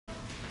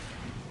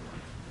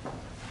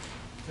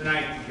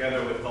Tonight,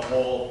 together with the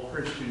whole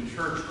Christian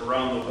church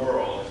around the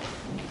world,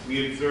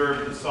 we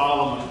observe the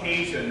solemn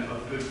occasion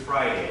of Good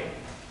Friday,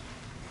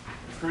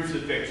 the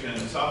crucifixion,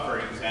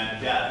 sufferings, and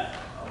death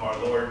of our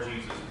Lord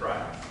Jesus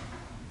Christ.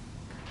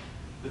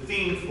 The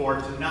theme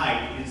for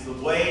tonight is the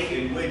way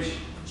in which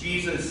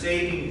Jesus'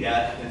 saving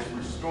death has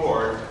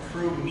restored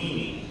true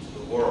meaning to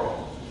the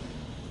world.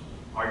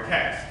 Our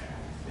text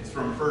is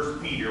from 1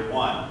 Peter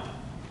 1,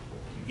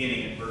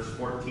 beginning at verse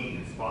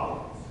 14 as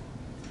follows.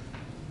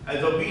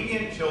 As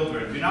obedient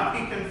children, do not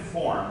be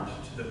conformed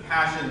to the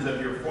passions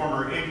of your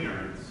former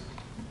ignorance,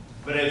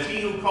 but as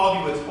he who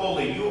called you is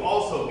holy, you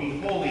also be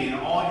holy in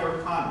all your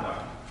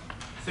conduct.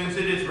 Since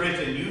it is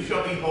written, you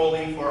shall be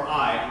holy, for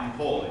I am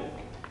holy.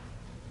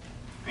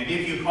 And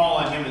if you call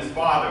on him as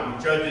Father,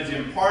 who judges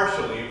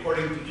impartially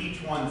according to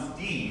each one's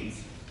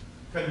deeds,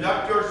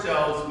 conduct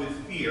yourselves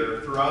with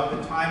fear throughout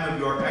the time of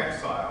your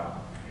exile,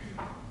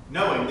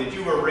 knowing that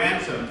you were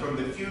ransomed from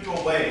the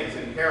futile ways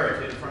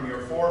inherited from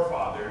your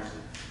forefathers,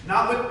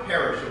 not with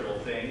perishable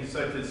things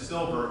such as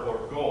silver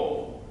or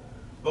gold,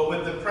 but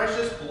with the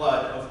precious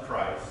blood of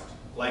Christ,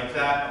 like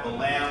that of a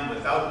lamb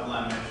without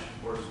blemish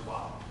or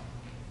spot.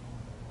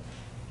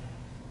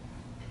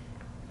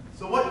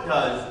 So what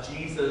does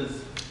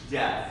Jesus'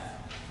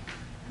 death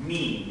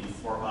mean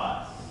for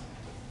us?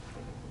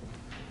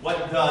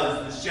 What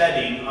does the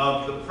shedding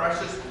of the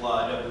precious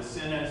blood of the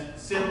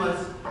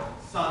sinless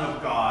Son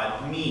of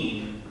God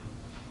mean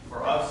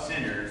for us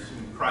sinners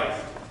whom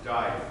Christ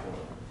died for?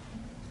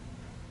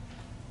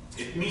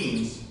 It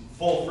means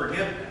full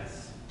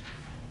forgiveness.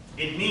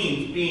 It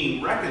means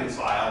being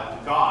reconciled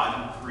to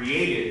God who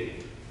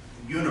created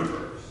the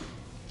universe.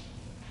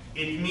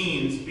 It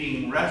means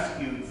being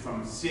rescued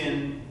from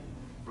sin,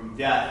 from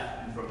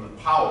death, and from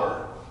the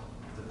power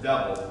of the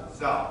devil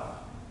himself.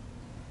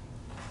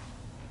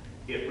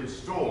 It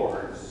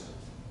restores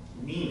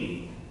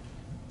meaning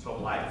to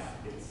life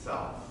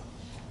itself.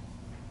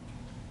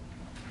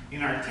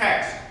 In our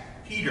text,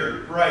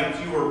 Peter writes,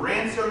 you were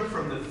ransomed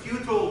from the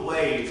futile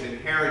ways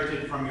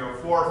inherited from your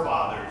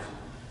forefathers,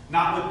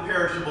 not with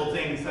perishable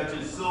things such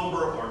as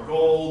silver or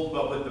gold,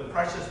 but with the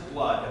precious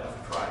blood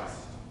of Christ.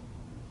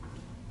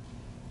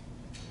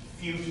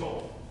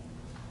 Futile,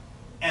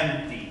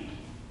 empty,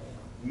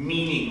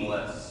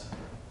 meaningless,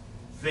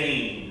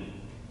 vain.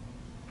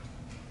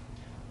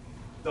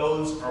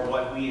 Those are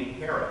what we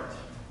inherit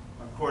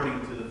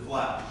according to the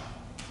flesh.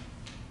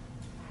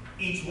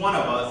 Each one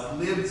of us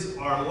lives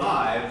our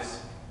lives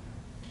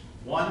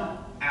one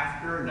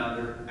after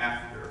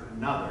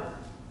another,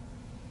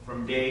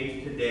 from day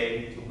to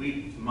day, to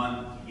week, to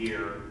month, to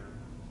year,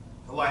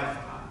 to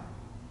lifetime.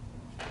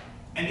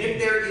 And if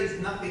there is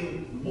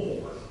nothing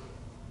more,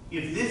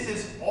 if this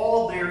is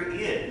all there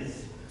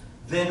is,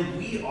 then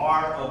we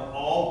are of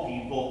all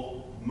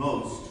people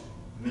most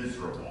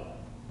miserable.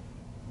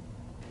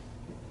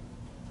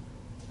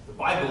 The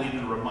Bible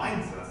even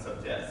reminds us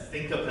of this.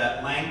 Think of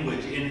that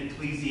language in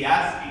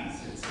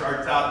Ecclesiastes. It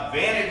starts out,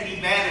 vanity,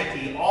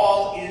 vanity,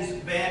 all is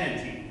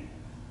vanity.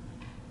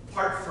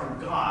 Apart from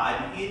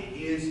God, it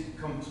is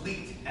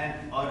complete and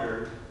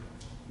utter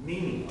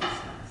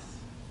meaninglessness.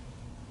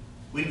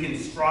 We can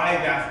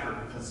strive after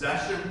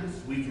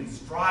possessions. We can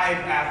strive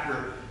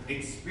after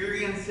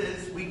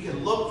experiences. We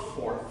can look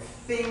for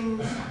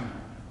things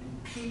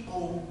and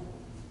people.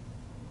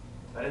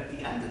 But at the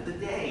end of the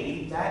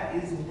day, that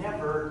is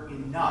never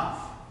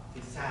enough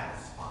to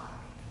satisfy.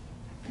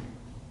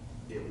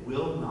 It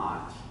will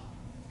not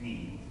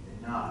be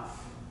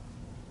enough.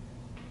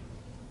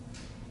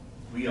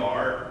 We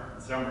are,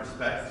 in some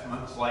respects,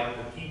 much like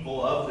the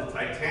people of the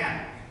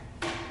Titanic.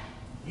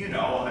 You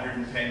know,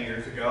 110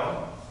 years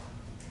ago,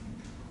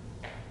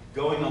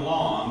 going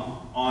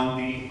along on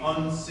the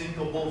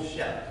unsinkable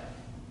ship,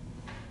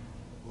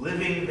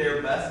 living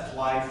their best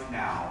life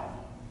now,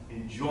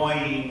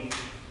 enjoying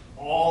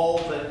all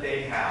that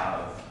they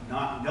have,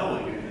 not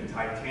knowing that the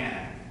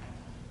Titanic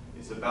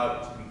is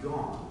about to be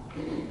gone.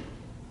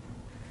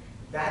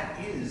 That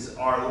is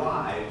our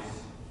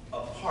lives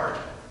apart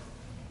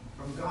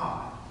from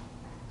God.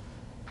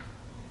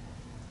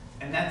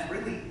 And that's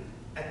really,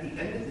 at the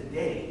end of the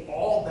day,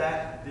 all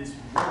that this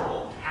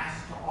world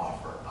has to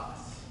offer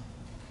us.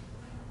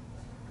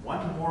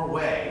 One more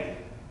way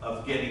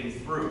of getting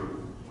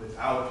through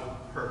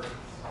without purpose.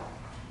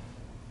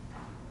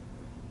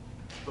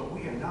 But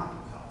we are not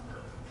without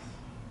purpose,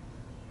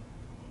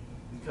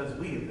 because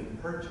we have been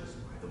purchased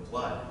by the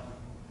blood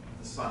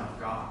of the Son of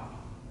God.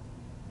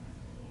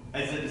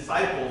 As the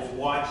disciples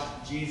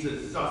watched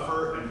Jesus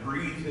suffer and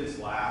breathe his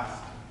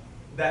last,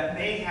 that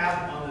may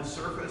have on the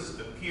surface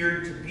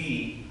appeared to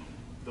be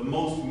the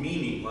most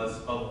meaningless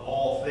of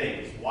all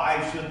things.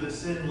 Why should the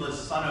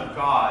sinless Son of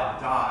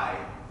God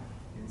die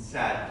in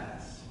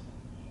sadness?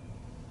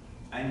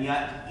 And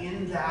yet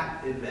in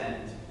that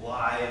event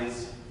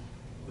lies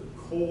the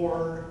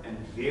core and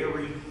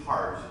very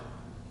heart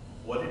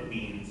of what it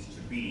means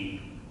to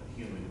be a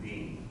human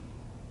being.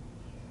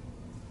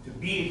 To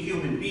be a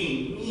human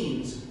being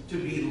means to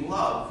be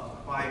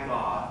loved by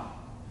God.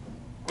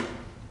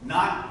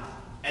 Not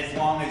as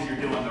long as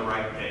you're doing the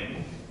right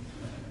thing,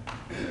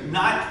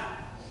 Not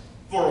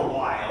for a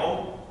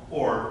while,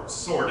 or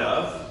sort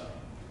of,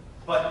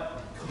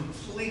 but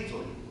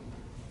completely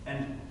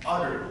and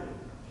utterly,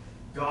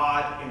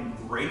 God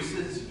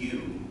embraces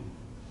you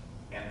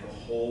and the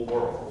whole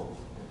world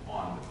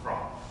on the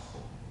cross.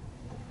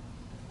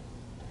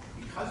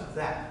 Because of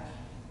that,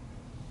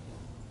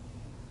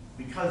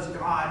 because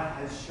God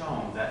has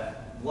shown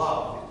that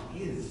love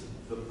is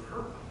the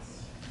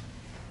purpose,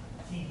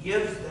 he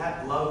gives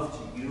that love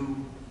to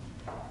you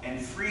and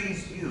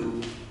frees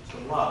you to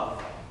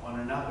love one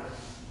another.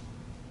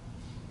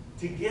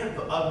 To give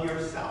of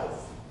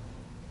yourself.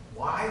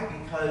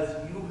 Why? Because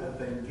you have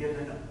been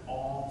given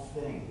all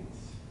things.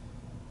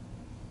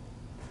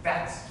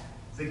 That's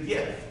the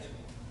gift.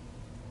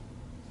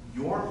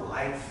 Your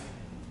life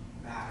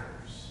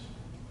matters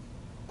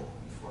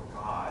before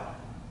God,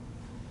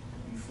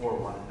 before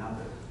one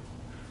another.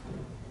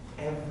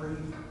 Every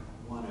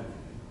one of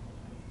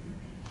you.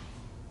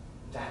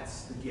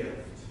 That's the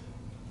gift.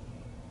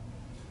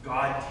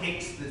 God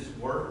takes this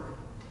work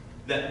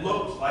that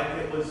looked like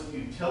it was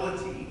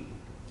futility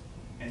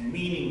and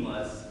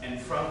meaningless, and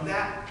from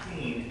that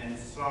pain and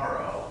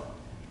sorrow,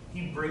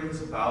 he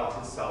brings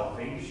about the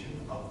salvation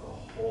of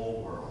the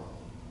whole world.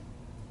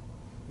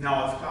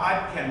 Now, if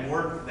God can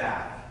work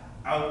that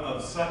out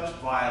of such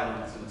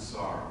violence and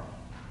sorrow,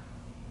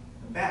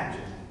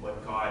 imagine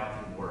what God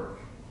can work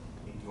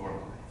in your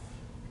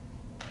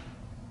life.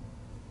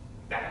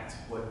 That's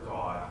what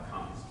God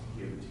comes to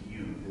give to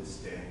you this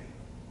day.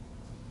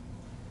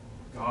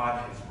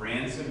 God has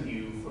ransomed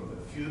you from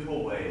the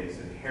futile ways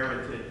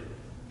inherited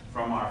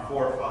from our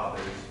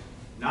forefathers,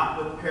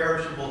 not with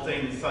perishable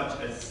things such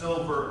as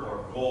silver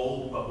or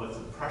gold, but with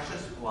the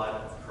precious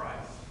blood of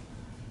Christ,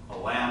 a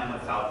lamb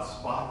without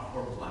spot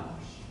or blemish,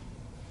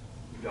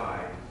 who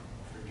died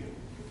for you.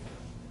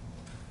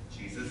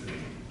 In Jesus' name.